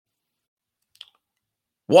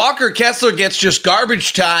Walker Kessler gets just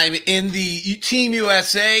garbage time in the Team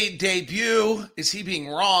USA debut. Is he being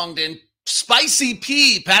wronged? And Spicy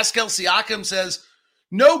P, Pascal Siakam says,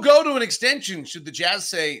 no go to an extension. Should the Jazz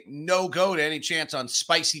say no go to any chance on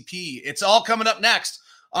Spicy P? It's all coming up next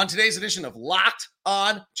on today's edition of Locked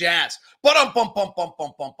on Jazz.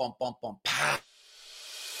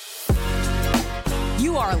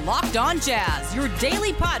 You are Locked on Jazz, your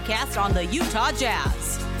daily podcast on the Utah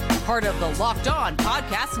Jazz. Part of the Locked On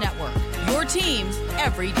Podcast Network, your team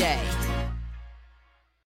every day.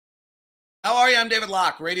 How are you? I'm David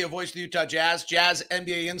Locke, radio voice of the Utah Jazz, Jazz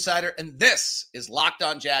NBA insider, and this is Locked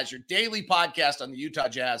on Jazz, your daily podcast on the Utah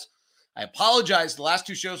Jazz. I apologize. The last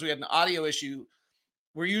two shows we had an audio issue.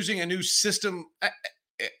 We're using a new system.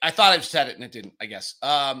 I thought I said it and it didn't, I guess.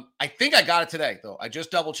 I think I got it today, though. I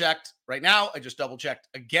just double-checked right now. I just double-checked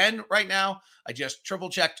again right now. I just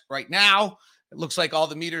triple-checked right now. It looks like all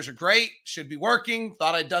the meters are great. Should be working.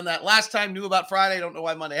 Thought I'd done that last time. Knew about Friday. Don't know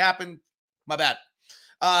why Monday happened. My bad.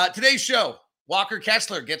 Today's show, Walker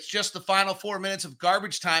Kessler gets just the final 4 minutes of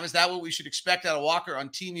garbage time. Is that what we should expect out of Walker on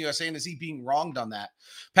Team USA? And is he being wronged on that?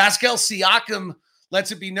 Pascal Siakam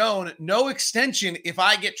lets it be known, no extension if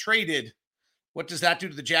I get traded. What does that do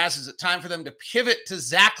to the Jazz? Is it time for them to pivot to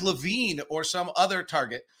Zach LaVine or some other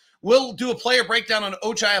target? We'll do a player breakdown on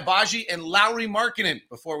Ochai Agbaji and Lauri Markkanen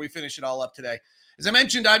before we finish it all up today. As I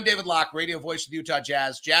mentioned, I'm David Locke, radio voice of the Utah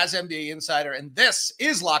Jazz, Jazz NBA insider, and this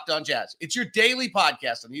is Locked on Jazz. It's your daily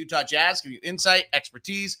podcast on the Utah Jazz, give you insight,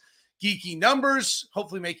 expertise, geeky numbers,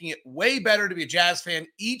 hopefully making it way better to be a Jazz fan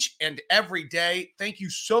each and every day. Thank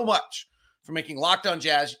you so much for making Locked on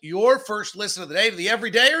Jazz your first listen of the day. To the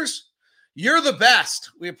everydayers, you're the best.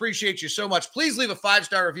 We appreciate you so much. Please leave a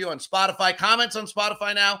 5-star review on Spotify, comments on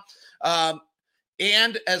Spotify now,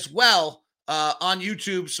 and as well on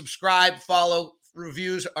YouTube. Subscribe, follow.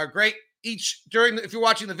 Reviews are great. If you're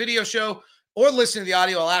watching the video show or listening to the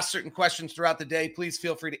audio, I'll ask certain questions throughout the day. Please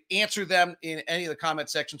feel free to answer them in any of the comment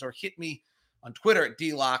sections or hit me on Twitter at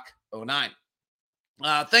DLock09.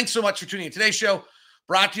 Thanks so much for tuning in. Today's show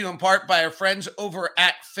brought to you in part by our friends over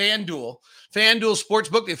at FanDuel. FanDuel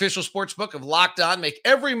Sportsbook, the official sportsbook of Locked On. Make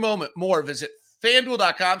every moment more. Visit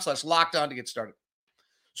FanDuel.com/LockedOn to get started.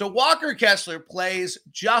 So Walker Kessler plays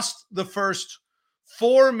just the first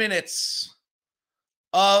 4 minutes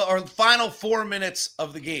or the final 4 minutes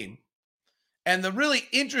of the game. And the really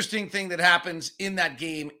interesting thing that happens in that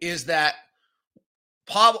game is that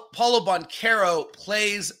Paolo Banchero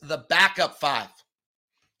plays the backup 5.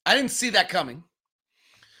 I didn't see that coming.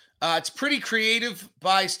 It's pretty creative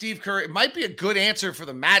by Steve Kerr. It might be a good answer for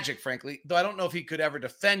the Magic, frankly, though I don't know if he could ever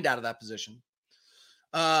defend out of that position.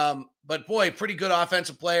 But boy, pretty good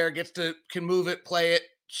offensive player, can move it, play it,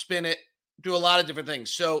 spin it, do a lot of different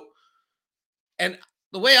things. So, and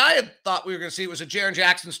the way I had thought we were going to see it was a Jaren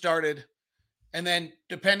Jackson started, and then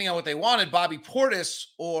depending on what they wanted, Bobby Portis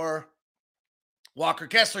or Walker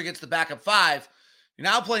Kessler gets the backup 5. You're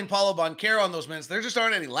now playing Paolo Banchero on those minutes. There just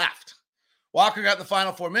aren't any left. Walker got the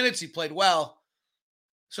final 4 minutes. He played well.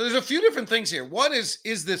 So there's a few different things here. One is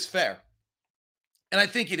this fair? And I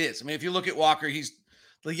think it is. I mean, if you look at Walker, he's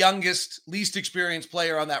the youngest, least experienced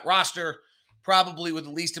player on that roster, probably with the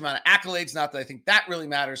least amount of accolades. Not that I think that really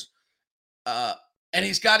matters. And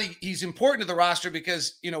he's important to the roster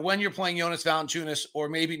because, when you're playing Jonas Valanciunas or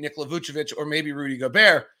maybe Nikola Vucevic or maybe Rudy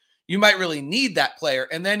Gobert, you might really need that player.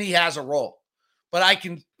 And then he has a role. But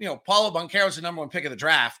Paolo Banchero is the number 1 pick of the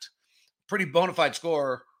draft. Pretty bona fide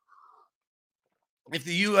scorer. If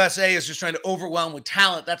the USA is just trying to overwhelm with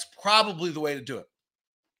talent, that's probably the way to do it.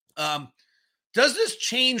 Does this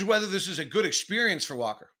change whether this is a good experience for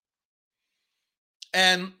Walker?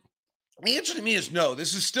 And the answer to me is no.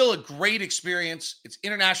 This is still a great experience. It's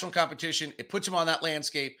international competition. It puts him on that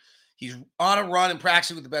landscape. He's on a run and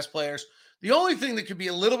practicing with the best players. The only thing that could be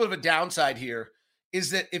a little bit of a downside here is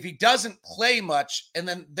that if he doesn't play much and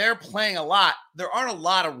then they're playing a lot, there aren't a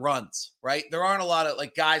lot of runs, right? There aren't a lot of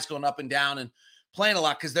guys going up and down and playing a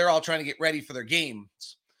lot because they're all trying to get ready for their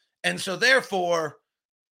games. And so therefore,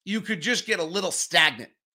 you could just get a little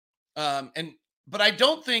stagnant. But I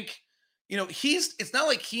don't think, it's not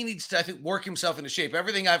like he needs to, I think, work himself into shape.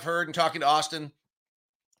 Everything I've heard and talking to Austin,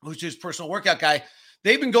 who's his personal workout guy,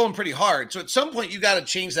 they've been going pretty hard. So at some point, you got to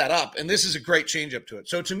change that up. And this is a great change up to it.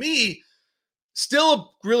 So to me, still a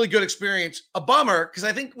really good experience. A bummer, because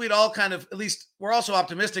I think we'd all kind of, at least we're also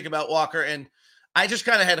optimistic about Walker. And I just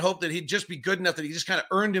kind of had hoped that he'd just be good enough that he just kind of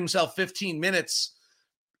earned himself 15 minutes,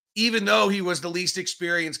 even though he was the least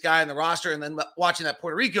experienced guy in the roster. And then watching that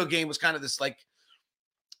Puerto Rico game was kind of this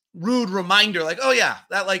rude reminder, like, oh yeah,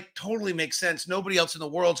 that like totally makes sense. Nobody else in the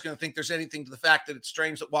world's going to think there's anything to the fact that it's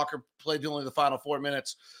strange that Walker played only the final 4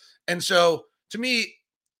 minutes. And so to me,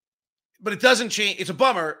 but it doesn't change. It's a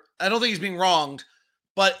bummer. I don't think he's being wronged,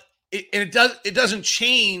 but it doesn't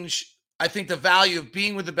change, I think, the value of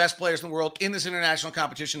being with the best players in the world in this international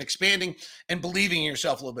competition, expanding and believing in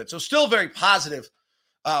yourself a little bit. So still very positive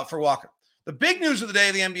for Walker. The big news of the day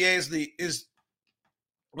of the NBA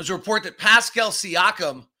was a report that Pascal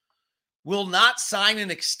Siakam will not sign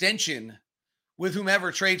an extension with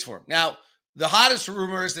whomever trades for him. Now, the hottest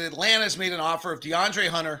rumor is that Atlanta's made an offer of DeAndre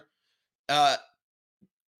Hunter,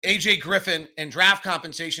 AJ Griffin, and draft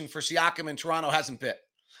compensation for Siakam, and Toronto hasn't bid.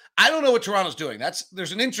 I don't know what Toronto's doing.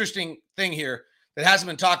 There's an interesting thing here that hasn't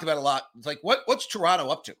been talked about a lot. It's like, what's Toronto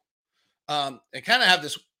up to? They kind of have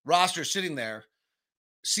this roster sitting there.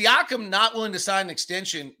 Siakam not willing to sign an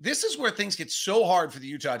extension. This is where things get so hard for the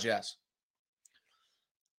Utah Jazz.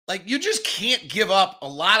 Like, you just can't give up a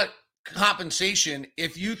lot of compensation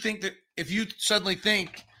if you suddenly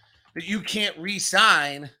think that you can't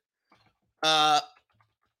re-sign Pascal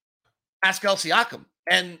Siakam.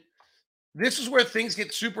 And this is where things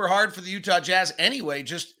get super hard for the Utah Jazz anyway,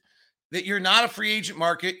 just that you're not a free agent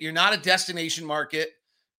market. You're not a destination market.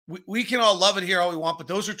 We can all love it here all we want, but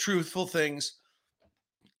those are truthful things.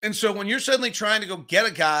 And so when you're suddenly trying to go get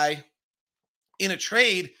a guy in a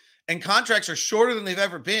trade and contracts are shorter than they've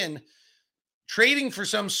ever been, trading for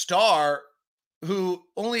some star who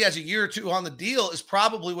only has a year or two on the deal is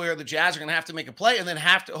probably where the Jazz are going to have to make a play, and then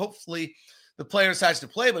have to, hopefully the player decides to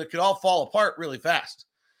play, but it could all fall apart really fast.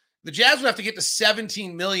 The Jazz would have to get to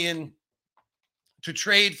 $17 million to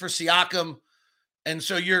trade for Siakam. And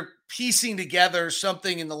so you're piecing together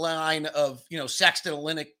something in the line of, Sexton,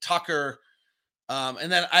 Olynyk, Tucker.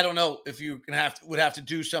 And then I don't know if you would have to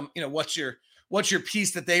do some, what's your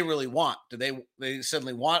piece that they really want? Do they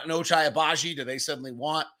suddenly want an Ochai Agbaji? Do they suddenly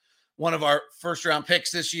want one of our first round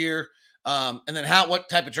picks this year? And then what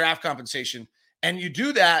type of draft compensation? And you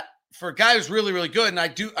do that for a guy who's really, really good.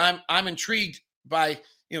 And I'm intrigued by,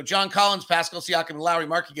 John Collins, Pascal Siakam, and Lauri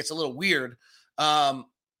Markkanen gets a little weird. But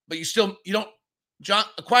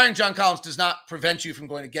acquiring John Collins does not prevent you from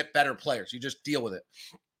going to get better players. You just deal with it.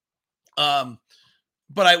 Again,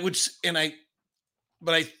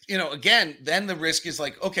 then the risk is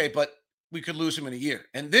like, okay, but we could lose him in a year.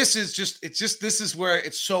 And this is where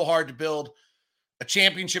it's so hard to build a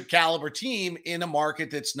championship caliber team in a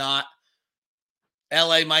market that's not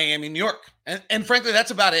LA, Miami, New York. And frankly,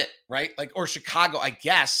 that's about it, right? Like, or Chicago, I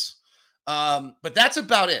guess. But that's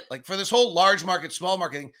about it. Like, for this whole large market, small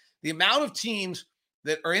marketing, the amount of teams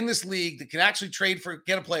that are in this league that can actually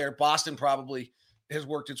get a player, Boston probably has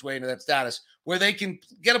worked its way into that status, where they can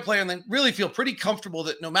get a player and then really feel pretty comfortable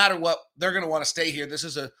that no matter what, they're going to want to stay here. This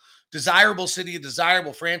is a desirable city, a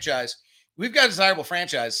desirable franchise. We've got a desirable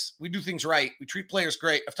franchise. We do things right. We treat players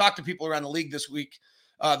great. I've talked to people around the league this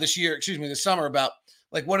summer about,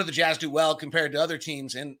 like, what do the Jazz do well compared to other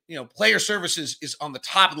teams? And, player services is on the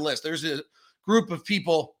top of the list. There's a group of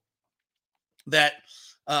people that,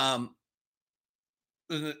 in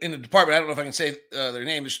the department, I don't know if I can say their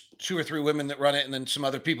name, is 2 or 3 women that run it, and then some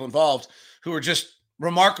other people involved who are just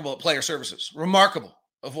remarkable at player services, remarkable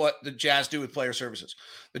of what the Jazz do with player services.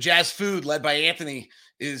 The Jazz food, led by Anthony,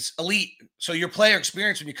 is elite. So your player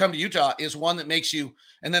experience when you come to Utah is one that makes you,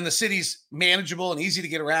 and then the city's manageable and easy to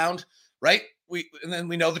get around, right? And then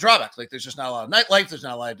we know the drawbacks. Like, there's just not a lot of nightlife. There's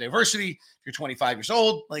not a lot of diversity. If you're 25 years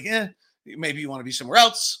old, like, maybe you want to be somewhere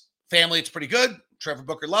else. Family, it's pretty good. Trevor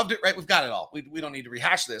Booker loved it, right? We've got it all. We don't need to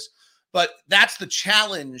rehash this. But that's the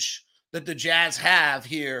challenge that the Jazz have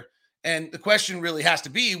here. And the question really has to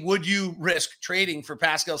be, would you risk trading for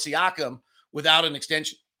Pascal Siakam without an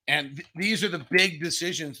extension? And these are the big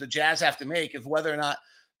decisions the Jazz have to make of whether or not,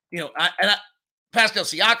 Pascal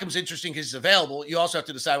Siakam's interesting because he's available. You also have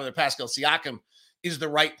to decide whether Pascal Siakam is the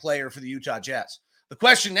right player for the Utah Jazz. The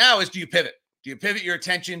question now is, do you pivot? Do you pivot your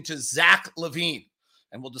attention to Zach LaVine?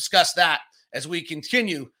 And we'll discuss that as we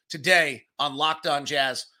continue today on Locked On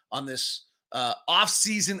Jazz on this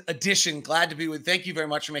off-season edition. Glad to be with you. Thank you very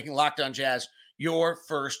much for making Locked On Jazz your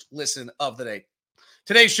first listen of the day.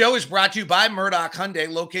 Today's show is brought to you by Murdoch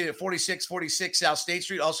Hyundai, located at 4646 South State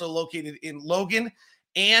Street, also located in Logan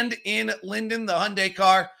and in Linden. The Hyundai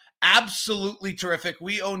car, absolutely terrific.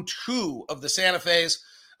 We own 2 of the Santa Fe's.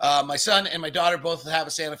 My son and my daughter both have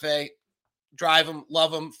a Santa Fe. Drive them,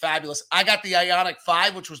 love them, fabulous. I got the Ioniq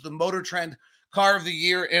 5, which was the Motor Trend car of the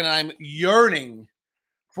year, and I'm yearning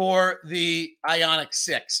for the Ioniq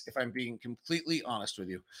 6, if I'm being completely honest with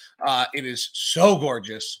you. It is so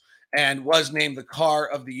gorgeous and was named the car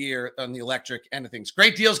of the year on the electric end of things.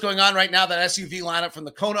 Great deals going on right now. That SUV lineup from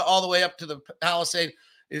the Kona all the way up to the Palisade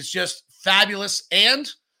is just fabulous. And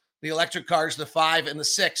the electric cars, the 5 and the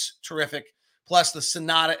 6, terrific. Plus the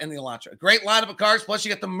Sonata and the Elantra. A great lineup of cars. Plus you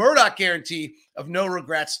get the Murdoch guarantee of no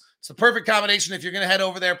regrets. It's the perfect combination. If you're going to head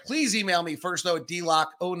over there, please email me first, though, at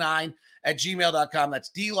dlock09@gmail.com. That's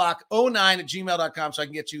dlock09@gmail.com so I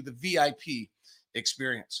can get you the VIP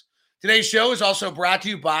experience. Today's show is also brought to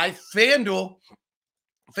you by FanDuel.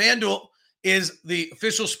 FanDuel is the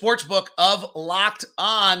official sports book of Locked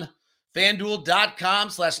On.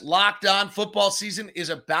 FanDuel.com/LockedOn. Football season is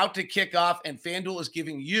about to kick off, and FanDuel is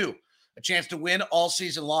giving you a chance to win all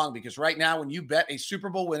season long, because right now when you bet a Super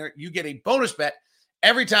Bowl winner, you get a bonus bet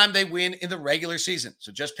every time they win in the regular season.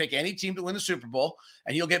 So just pick any team to win the Super Bowl,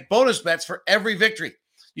 and you'll get bonus bets for every victory.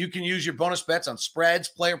 You can use your bonus bets on spreads,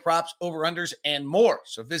 player props, over-unders, and more.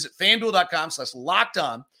 So visit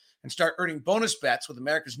FanDuel.com/LockedOn and start earning bonus bets with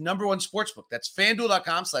America's #1 sportsbook. That's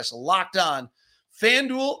FanDuel.com/LockedOn.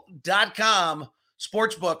 FanDuel.com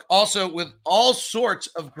sportsbook, also with all sorts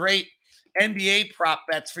of great NBA prop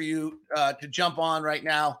bets for you to jump on right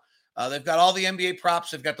now. They've got all the NBA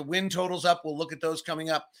props. They've got the win totals up. We'll look at those coming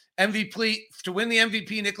up. MVP, to win the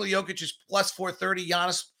MVP, Nikola Jokic is +430,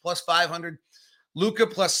 Giannis +500, Luka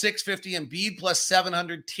 +650, Embiid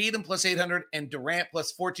 +700, Tatum +800, and Durant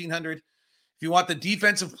 +1400. If you want the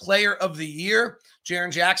defensive player of the year,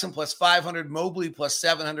 Jaren Jackson +500, Mobley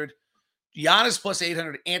 +700, Giannis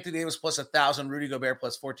 +800, Anthony Davis +1,000, Rudy Gobert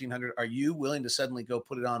 +1,400. Are you willing to suddenly go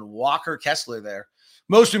put it on Walker Kessler there?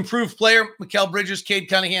 Most improved player, Mikal Bridges, Cade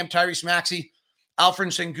Cunningham, Tyrese Maxey, Alfred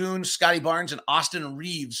Sengun, Scotty Barnes, and Austin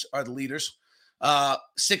Reeves are the leaders.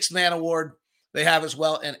 Sixth man award they have as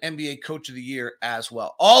well, and NBA Coach of the Year as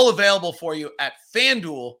well. All available for you at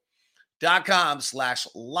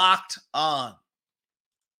FanDuel.com/LockedOn.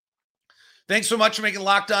 Thanks so much for making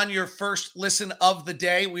Locked On your first listen of the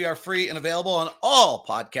day. We are free and available on all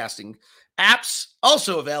podcasting apps,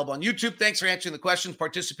 also available on YouTube. Thanks for answering the questions,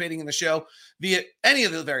 participating in the show via any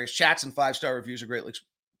of the various chats, and 5-star reviews are greatly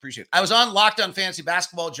appreciated. I was on Locked On Fantasy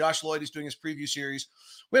Basketball. Josh Lloyd is doing his preview series.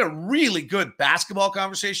 We had a really good basketball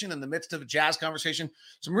conversation in the midst of a Jazz conversation.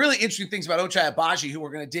 Some really interesting things about Ochai Agbaji, who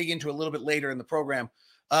we're going to dig into a little bit later in the program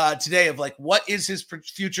today, of like, what is his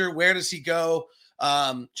future? Where does he go?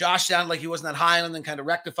 Josh sounded like he wasn't that high on him, then kind of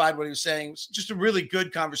rectified what he was saying. It was just a really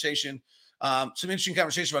good conversation. Some interesting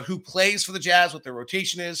conversation about who plays for the Jazz, what their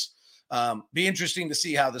rotation is. Be interesting to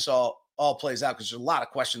see how this all plays out, because there's a lot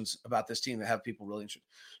of questions about this team that have people really interested.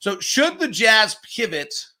 So should the Jazz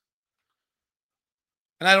pivot?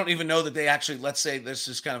 And I don't even know that they actually, let's say this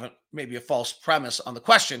is kind of maybe a false premise on the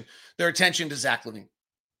question, their attention to Zach LaVine.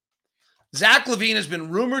 Zach LaVine has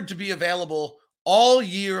been rumored to be available all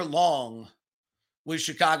year long with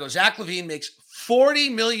Chicago. Zach LaVine makes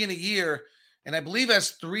 $40 million a year, and I believe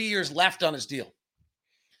has 3 years left on his deal.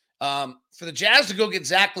 For the Jazz to go get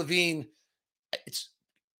Zach LaVine, it's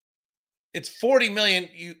 $40 million.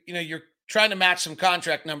 You're trying to match some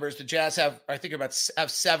contract numbers. The Jazz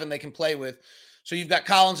have 7 they can play with. So you've got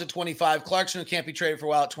Collins at 25, Clarkson, who can't be traded for a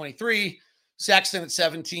while, at 23, Sexton at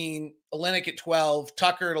 17, Olynyk at 12,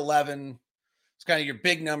 Tucker at 11. It's kind of your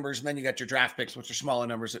big numbers, and then you got your draft picks, which are smaller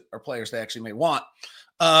numbers that are players they actually may want.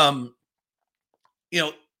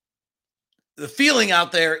 The feeling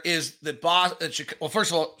out there is that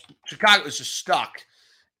first of all, Chicago is just stuck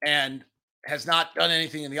and has not done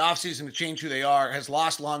anything in the offseason to change who they are, has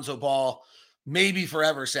lost Lonzo Ball, maybe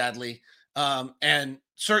forever, sadly, and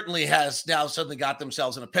certainly has now suddenly got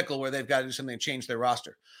themselves in a pickle where they've got to do something to change their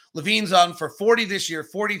roster. LaVine's on for 40 this year,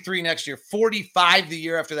 43 next year, 45 the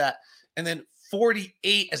year after that, and then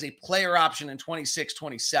 48 as a player option in 26,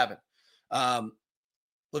 27.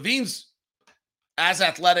 LaVine's as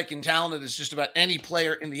athletic and talented as just about any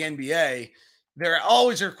player in the NBA. There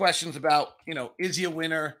always are questions about, is he a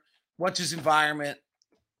winner? What's his environment?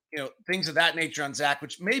 Things of that nature on Zach,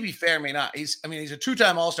 which may be fair, may not. He's a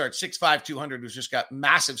two-time All-Star at 6'5", 200, who's just got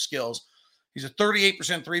massive skills. He's a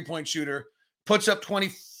 38% three-point shooter, puts up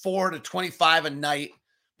 24 to 25 a night.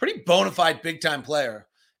 Pretty bona fide big-time player.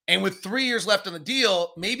 And with 3 years left on the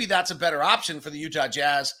deal, maybe that's a better option for the Utah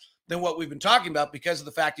Jazz than what we've been talking about, because of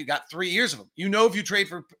the fact you got 3 years of him. If you trade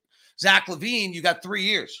for Zach LaVine, you got 3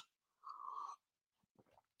 years.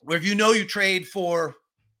 Where if you trade for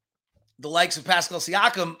the likes of Pascal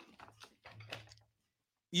Siakam,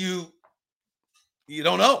 you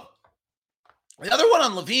don't know. The other one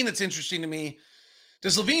on LaVine that's interesting to me,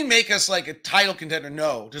 does LaVine make us like a title contender?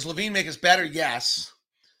 No. Does LaVine make us better? Yes.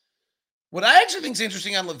 What I actually think is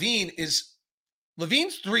interesting on LaVine is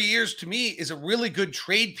LaVine's 3 years to me is a really good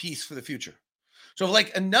trade piece for the future. So if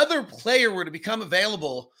like another player were to become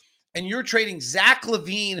available and you're trading Zach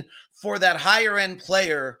LaVine for that higher end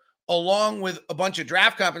player along with a bunch of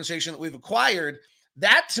draft compensation that we've acquired,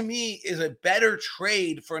 that to me is a better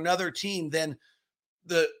trade for another team than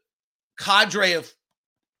the cadre of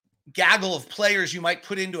gaggle of players you might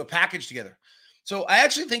put into a package together. So I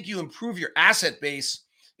actually think you improve your asset base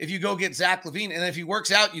if you go get Zach LaVine, and if he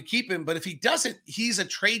works out, you keep him. But if he doesn't, he's a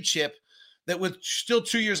trade chip that with still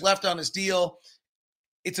 2 years left on his deal,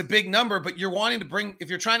 it's a big number, but you're wanting to bring, if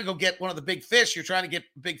you're trying to go get one of the big fish, you're trying to get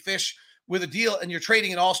big fish with a deal and you're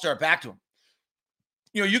trading an all-star back to him.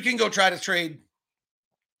 You know, you can go try to trade,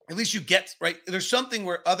 at least you get, right? There's something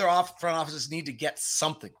where other front offices need to get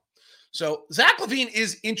something. So Zach LaVine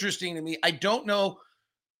is interesting to me. I don't know.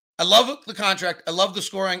 I love the contract. I love the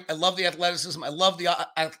scoring. I love the athleticism. I love the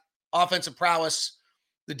offensive prowess.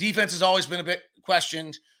 The defense has always been a bit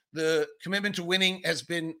questioned. The commitment to winning has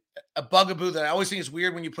been a bugaboo that I always think is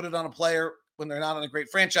weird when you put it on a player when they're not on a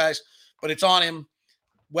great franchise, but it's on him.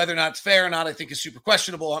 Whether or not it's fair or not, I think is super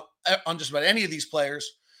questionable on just about any of these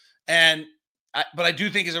players. But I do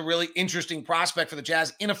think is a really interesting prospect for the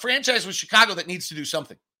Jazz in a franchise with Chicago that needs to do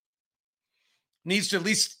something. Needs to at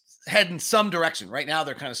least head in some direction. Right now,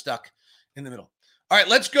 they're kind of stuck in the middle. All right,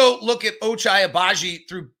 let's go look at Ochai Agbaji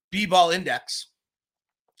through B-Ball Index.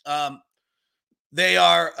 They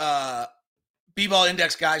are B-Ball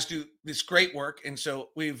Index guys do this great work, and so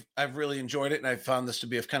I've really enjoyed it, and I've found this to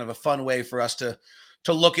be a kind of a fun way for us to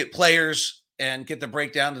look at players and get the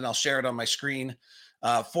breakdown, and I'll share it on my screen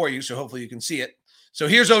for you, so hopefully you can see it. So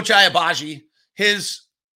here's Ochai Agbaji. His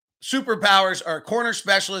superpowers are a corner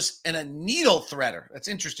specialist and a needle threader. That's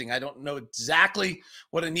interesting. I don't know exactly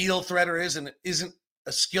what a needle threader is, and it isn't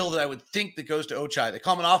a skill that I would think that goes to Ochai. They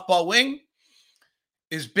call him an off-ball wing.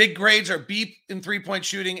 His big grades are B in three-point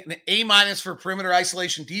shooting and an A- for perimeter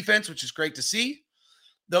isolation defense, which is great to see.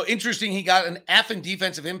 Though interesting, he got an F in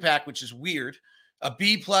defensive impact, which is weird. A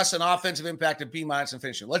B plus in offensive impact, a B- in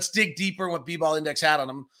finishing. Let's dig deeper in what B-Ball Index had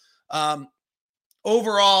on him.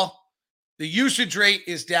 Overall, the usage rate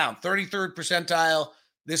is down, 33rd percentile.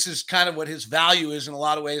 This is kind of what his value is in a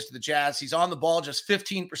lot of ways to the Jazz. He's on the ball just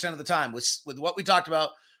 15% of the time. With what we talked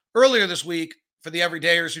about earlier this week for the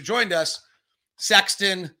everydayers who joined us,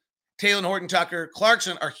 Sexton, Talen Horton-Tucker,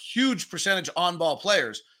 Clarkson are huge percentage on-ball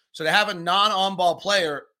players. So to have a non-on-ball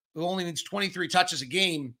player who only needs 23 touches a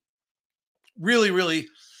game, really, really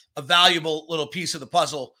a valuable little piece of the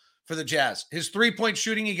puzzle for the Jazz. His three-point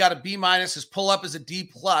shooting, he got a B-. His pull-up is a D+.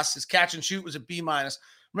 His catch and shoot was a B-.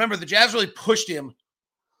 Remember, the Jazz really pushed him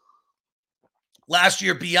last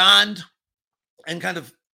year beyond and kind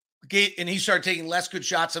of and he started taking less good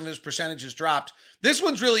shots. Some of his percentages dropped. This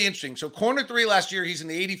one's really interesting. So corner three last year, he's in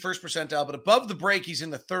the 81st percentile, but above the break, he's in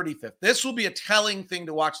the 35th. This will be a telling thing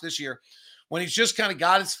to watch this year when he's just kind of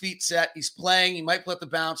got his feet set. He's playing. He might flip the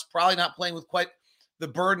bounce, probably not playing with quite the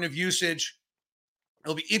burden of usage.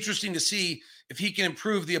 It'll be interesting to see if he can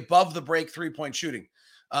improve the above the break three-point shooting.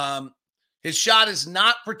 His shot is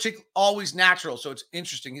not particularly always natural, so it's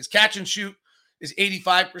interesting. His catch and shoot is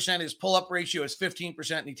 85%. His pull-up ratio is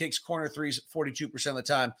 15%, and he takes corner threes 42% of the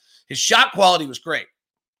time. His shot quality was great.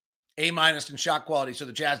 A- in shot quality, so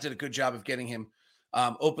the Jazz did a good job of getting him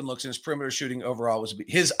open looks, and his perimeter shooting overall was a B.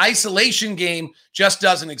 His isolation game just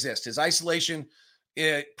doesn't exist. His isolation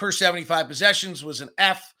per 75 possessions was an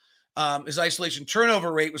F. His isolation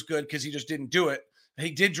turnover rate was good because he just didn't do it. He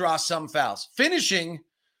did draw some fouls. Finishing,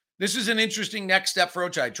 this is an interesting next step for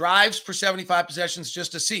Ochai. Drives per 75 possessions,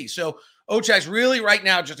 just a C. So Ochai's really right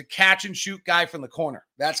now just a catch and shoot guy from the corner.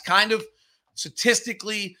 That's kind of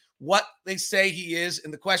statistically what they say he is.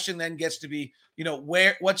 And the question then gets to be,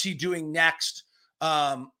 what's he doing next?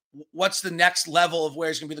 What's the next level of where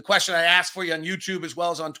he's going to be? The question I asked for you on YouTube as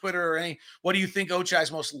well as on Twitter what do you think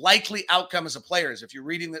Ochai's most likely outcome as a player is? If you're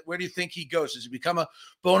reading that, where do you think he goes? Does he become a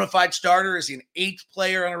bona fide starter? Is he an 8th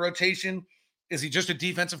player on a rotation? Is he just a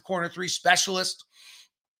defensive corner three specialist?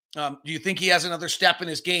 Do you think he has another step in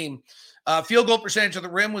his game? Field goal percentage of the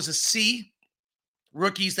rim was a C.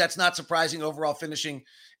 Rookies, that's not surprising. Overall finishing,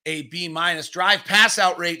 a B-. Drive pass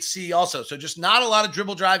out rate, C also. So just not a lot of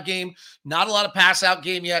dribble drive game, not a lot of pass out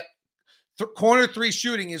game yet. Corner three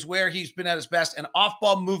shooting is where he's been at his best. And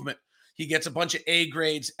off-ball movement, he gets a bunch of A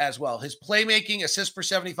grades as well. His playmaking, assists per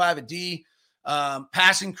 75, a D.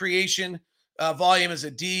 Passing creation, volume is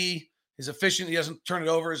a D. His efficiency, he doesn't turn it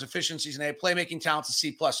over. His efficiency is an A. Playmaking talent's a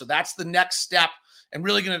C+. So that's the next step and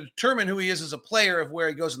really going to determine who he is as a player of where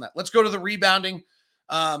he goes in that. Let's go to the rebounding.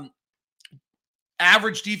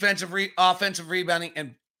 Average defensive, offensive rebounding,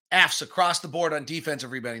 and Fs across the board on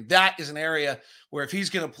defensive rebounding. That is an area where if he's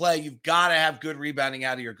going to play, you've got to have good rebounding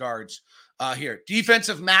out of your guards here.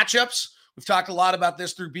 Defensive matchups. We've talked a lot about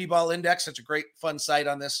this through B-Ball Index. Such a great, fun site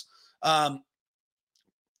on this.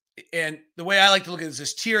 And the way I like to look at it is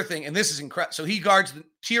this tier thing, and this is incredible. So he guards the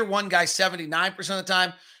tier 1 guy 79% of the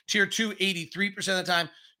time, tier 2 83% of the time,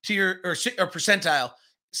 tier or percentile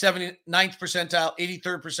 79th percentile,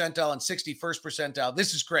 83rd percentile, and 61st percentile.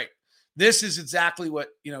 This is great. This is exactly what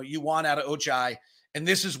you want out of Ochai, and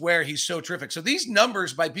this is where he's so terrific. So these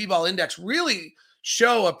numbers by B-Ball Index really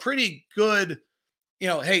show a pretty good,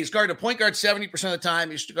 hey, he's guarding a point guard 70% of the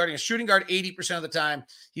time. He's guarding a shooting guard 80% of the time.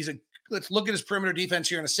 Let's look at his perimeter defense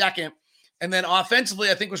here in a second. And then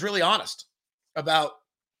offensively, I think was really honest about,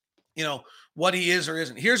 what he is or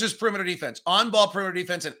isn't. Here's his perimeter defense. On-ball perimeter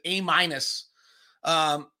defense, an A-.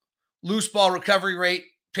 Loose ball recovery rate,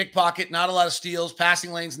 pickpocket, not a lot of steals,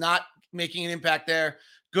 passing lanes, not making an impact there.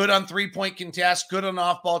 Good on three-point contest, good on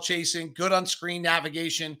off-ball chasing, good on screen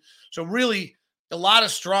navigation. So really a lot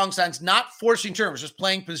of strong signs, not forcing turnovers, just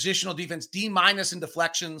playing positional defense, D- in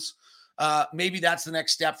deflections. Maybe that's the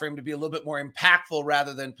next step for him to be a little bit more impactful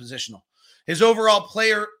rather than positional. His overall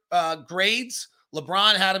player grades,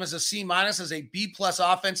 LeBron had him as a C-, as a B+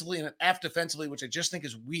 offensively and an F defensively, which I just think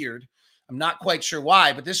is weird. I'm not quite sure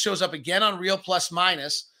why, but this shows up again on Real +-.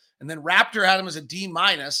 And then Raptor had him as a D-,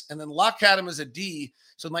 and then Luck had him as a D.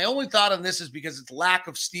 So my only thought on this is because it's lack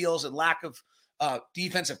of steals and lack of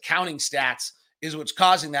defensive counting stats is what's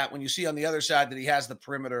causing that, when you see on the other side that he has the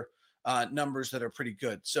perimeter numbers that are pretty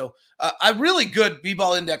good. So a really good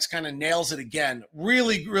B-Ball Index kind of nails it again.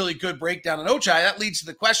 Really, really good breakdown on Ochai. That leads to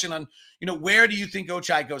the question on, where do you think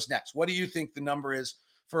Ochai goes next? What do you think the number is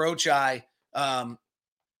for Ochai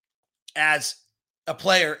as a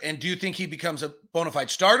player? And do you think he becomes a bona fide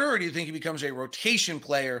starter, or do you think he becomes a rotation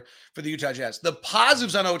player for the Utah Jazz? The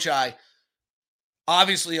positives on Ochai,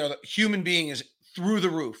 obviously, are the human being is through the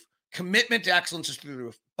roof. Commitment to excellence is through the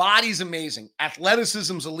roof. Body's amazing.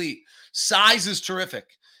 Athleticism's elite. Size is terrific.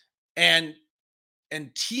 And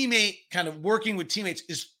teammate kind of working with teammates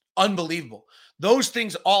is unbelievable. Those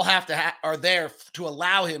things all are there to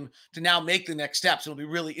allow him to now make the next steps. It'll be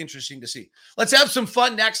really interesting to see. Let's have some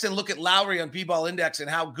fun next and look at Lowry on B-Ball Index and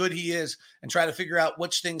how good he is, and try to figure out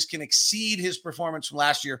which things can exceed his performance from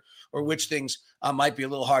last year, or which things might be a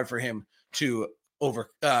little hard for him to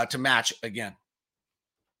match again.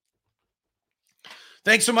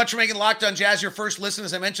 Thanks so much for making Locked On Jazz your first listen.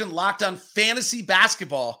 As I mentioned, Locked On Fantasy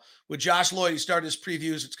Basketball with Josh Lloyd. He started his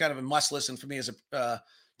previews. It's kind of a must listen for me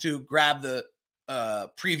to grab the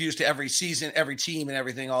previews to every season, every team, and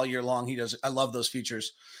everything all year long. I love those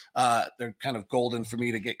features. They're kind of golden for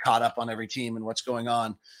me to get caught up on every team and what's going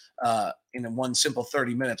on in one simple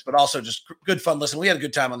 30 minutes, but also just good fun listen. We had a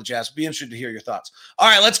good time on the Jazz. Be interested to hear your thoughts. All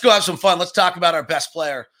right, let's go have some fun. Let's talk about our best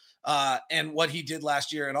player and what he did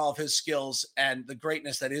last year and all of his skills and the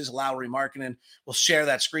greatness that is Lauri Markkanen. We'll share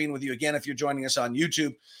that screen with you again if you're joining us on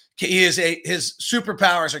YouTube. His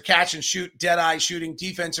superpowers are catch and shoot, dead eye shooting,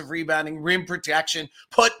 defensive rebounding, rim protection,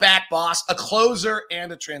 put back boss, a closer,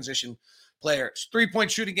 and a transition player.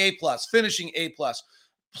 3-point shooting A+, finishing A+,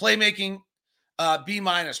 playmaking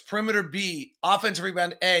B-, perimeter B, offensive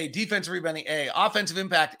rebound A, defensive rebounding A, offensive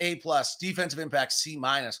impact A+, defensive impact C-.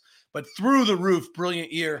 But through the roof,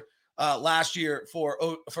 brilliant year last year for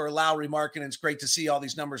Lauri Markkanen. It's great to see all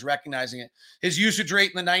these numbers recognizing it. His usage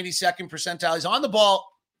rate in the 92nd percentile. He's on the ball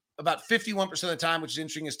about 51% of the time, which is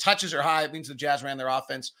interesting. His touches are high. It means the Jazz ran their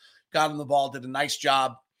offense, got him the ball, did a nice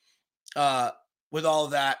job with all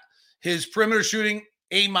of that. His perimeter shooting,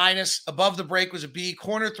 A-, above the break was a B.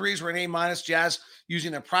 Corner threes were an A-. Jazz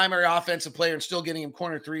using their primary offensive player and still getting him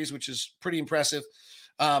corner threes, which is pretty impressive.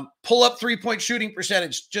 Pull-up 3-point shooting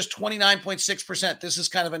percentage, just 29.6%. This is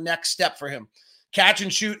kind of a next step for him. Catch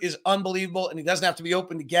and shoot is unbelievable, and he doesn't have to be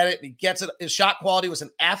open to get it. And he gets it. His shot quality was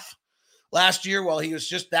an F last year, while he was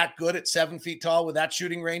just that good at 7 feet tall with that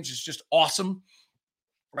shooting range. Is just awesome.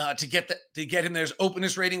 To get him there, his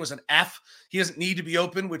openness rating was an F. He doesn't need to be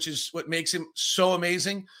open, which is what makes him so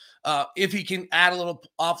amazing. If he can add a little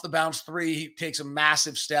off the bounce three, he takes a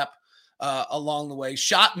massive step along the way.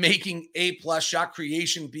 Shot making A+, shot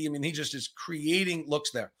creation B. I mean, he just is creating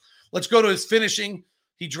looks there. Let's go to his finishing.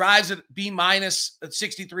 He drives at B- at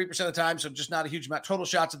 63% of the time, so just not a huge amount. Total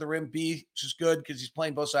shots at the rim, B, which is good because he's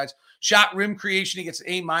playing both sides. Shot rim creation, he gets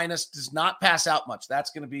A-, does not pass out much.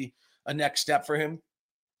 That's going to be a next step for him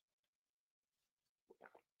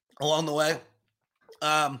along the way.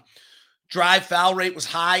 Drive foul rate was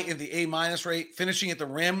high in the A- rate. Finishing at the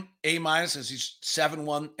rim, A- as he's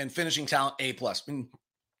 7'1", and finishing talent A+. I mean,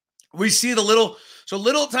 We see the little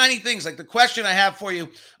tiny things. Like the question I have for you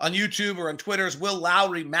on YouTube or on Twitter is, will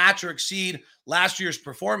Lowry match or exceed last year's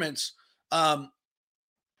performance?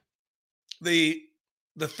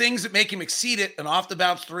 The things that make him exceed it: an off the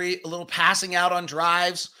bounce three, a little passing out on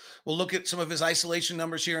drives. We'll look at some of his isolation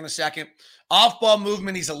numbers here in a second. Off ball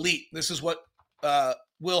movement, he's elite. This is what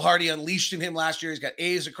Will Hardy unleashed in him last year. He's got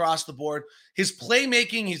A's across the board. His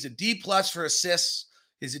playmaking, he's a D+ for assists.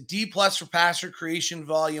 He's a D+ for passer creation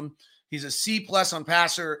volume. He's a C+ on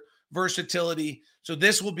passer versatility. So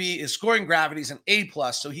this will be his scoring gravity is an A+.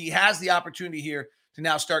 So he has the opportunity here to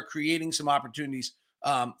now start creating some opportunities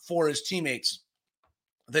for his teammates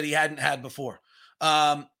that he hadn't had before.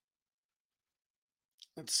 Let's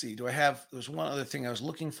see. There's one other thing I was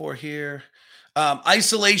looking for here.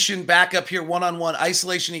 Isolation back up here, one-on-one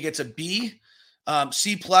isolation. He gets a B.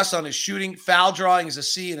 C+ on his shooting. Foul drawing is a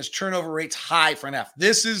C, and his turnover rate's high for an F.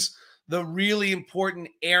 This is the really important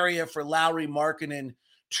area for Lauri Markkanen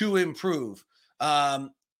to improve. If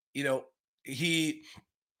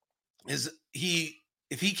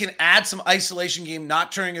he can add some isolation game,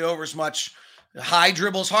 not turning it over as much. High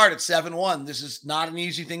dribbles hard at 7-1. This is not an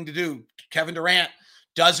easy thing to do. Kevin Durant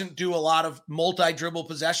doesn't do a lot of multi-dribble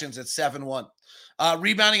possessions at 7-1.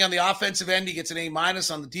 Rebounding on the offensive end, he gets an A-.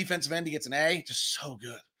 On the defensive end, he gets an A. Just so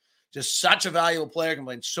good. Just such a valuable player. Can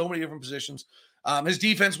play in so many different positions. His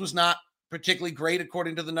defense was not particularly great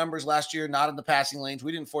according to the numbers last year, not in the passing lanes.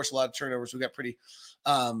 We didn't force a lot of turnovers. We got pretty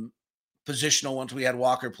positional once we had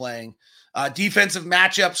Walker playing. Defensive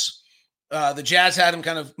matchups, the Jazz had him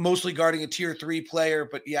kind of mostly guarding a tier 3 player,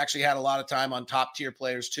 but he actually had a lot of time on top tier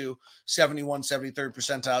players too. 71, 73rd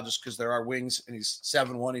percentile, just because there are wings, and he's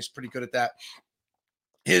 7-1. He's pretty good at that.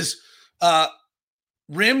 His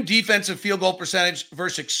rim defensive field goal percentage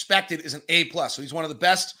versus expected is an A+. So he's one of the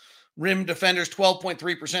best rim defenders.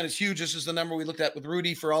 12.3% is huge. This is the number we looked at with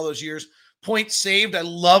Rudy for all those years. Points saved. I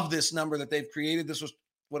love this number that they've created. This was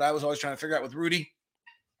what I was always trying to figure out with Rudy.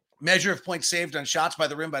 Measure of points saved on shots by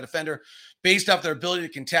the rim by defender based off their ability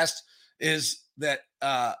to contest is that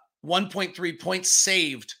 1.3 points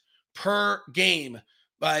saved per game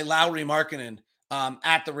by Lauri Markkanen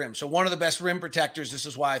at the rim. So one of the best rim protectors. This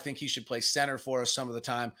is why I think he should play center for us some of the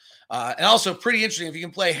time. And also pretty interesting, if you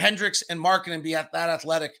can play Hendricks and Markkanen, be that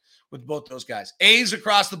athletic with both those guys. A's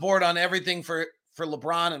across the board on everything for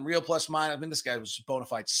LeBron and real plus mine. I mean, this guy was a bona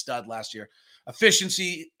fide stud last year.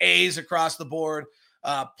 Efficiency, A's across the board.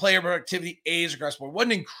 Player productivity, A's across the board. What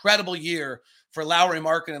an incredible year for Lauri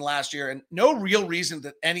Markkanen last year, and no real reason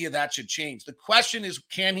that any of that should change. The question is,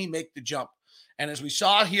 can he make the jump? And as we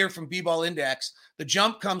saw here from B-Ball Index, the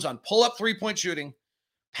jump comes on pull-up three-point shooting,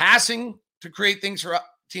 passing to create things for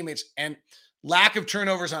teammates, and lack of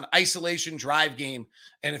turnovers on isolation drive game.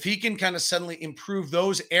 And if he can kind of suddenly improve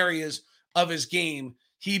those areas of his game,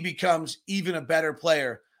 he becomes even a better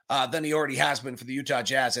player than he already has been for the Utah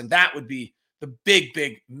Jazz. And that would be the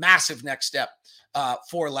big, massive next step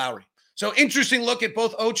for Lowry. So interesting look at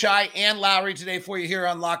both Ochai and Lowry today for you here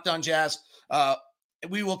on Locked On Jazz.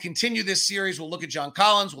 We will continue this series. We'll look at John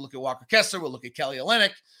Collins. We'll look at Walker Kessler. We'll look at Kelly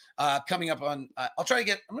Olynyk coming up on, I'm going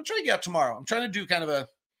to try to get up tomorrow. I'm trying to do kind of a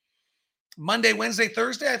Monday, Wednesday,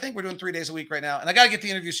 Thursday. I think we're doing 3 days a week right now. And I got to get the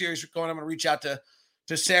interview series going. I'm going to reach out to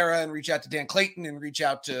Sarah and reach out to Dan Clayton and reach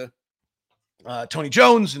out to Tony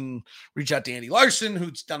Jones and reach out to Andy Larson,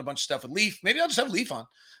 who's done a bunch of stuff with Leaf. Maybe I'll just have Leaf on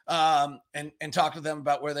and talk to them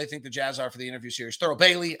about where they think the Jazz are for the interview series. Thurl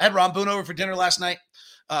Bailey. I had Ron Boone over for dinner last night.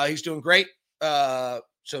 He's doing great.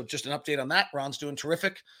 So just an update on that. Ron's doing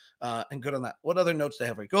terrific and good on that. What other notes they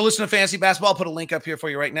have? Go listen to Fantasy Basketball. I'll put a link up here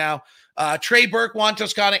for you right now. Trey Burke, Juan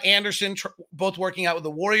Toscana, Anderson, both working out with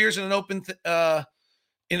the Warriors in an open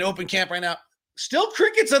camp right now. Still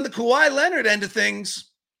crickets on the Kawhi Leonard end of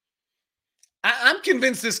things. I'm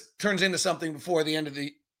convinced this turns into something before the end of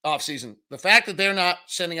the offseason. The fact that they're not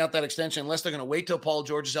sending out that extension, unless they're going to wait till Paul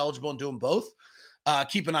George is eligible and do them both,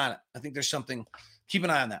 keep an eye on it. I think there's something. Keep an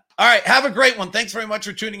eye on that. All right. Have a great one. Thanks very much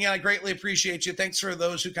for tuning in. I greatly appreciate you. Thanks for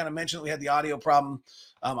those who kind of mentioned that we had the audio problem.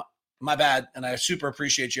 My bad. And I super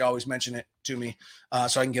appreciate you always mention it to me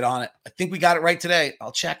so I can get on it. I think we got it right today.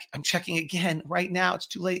 I'll check. I'm checking again right now. It's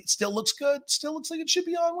too late. It still looks good. Still looks like it should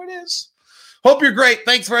be on where it is. Hope you're great.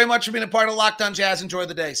 Thanks very much for being a part of Locked On Jazz. Enjoy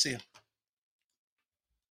the day. See you.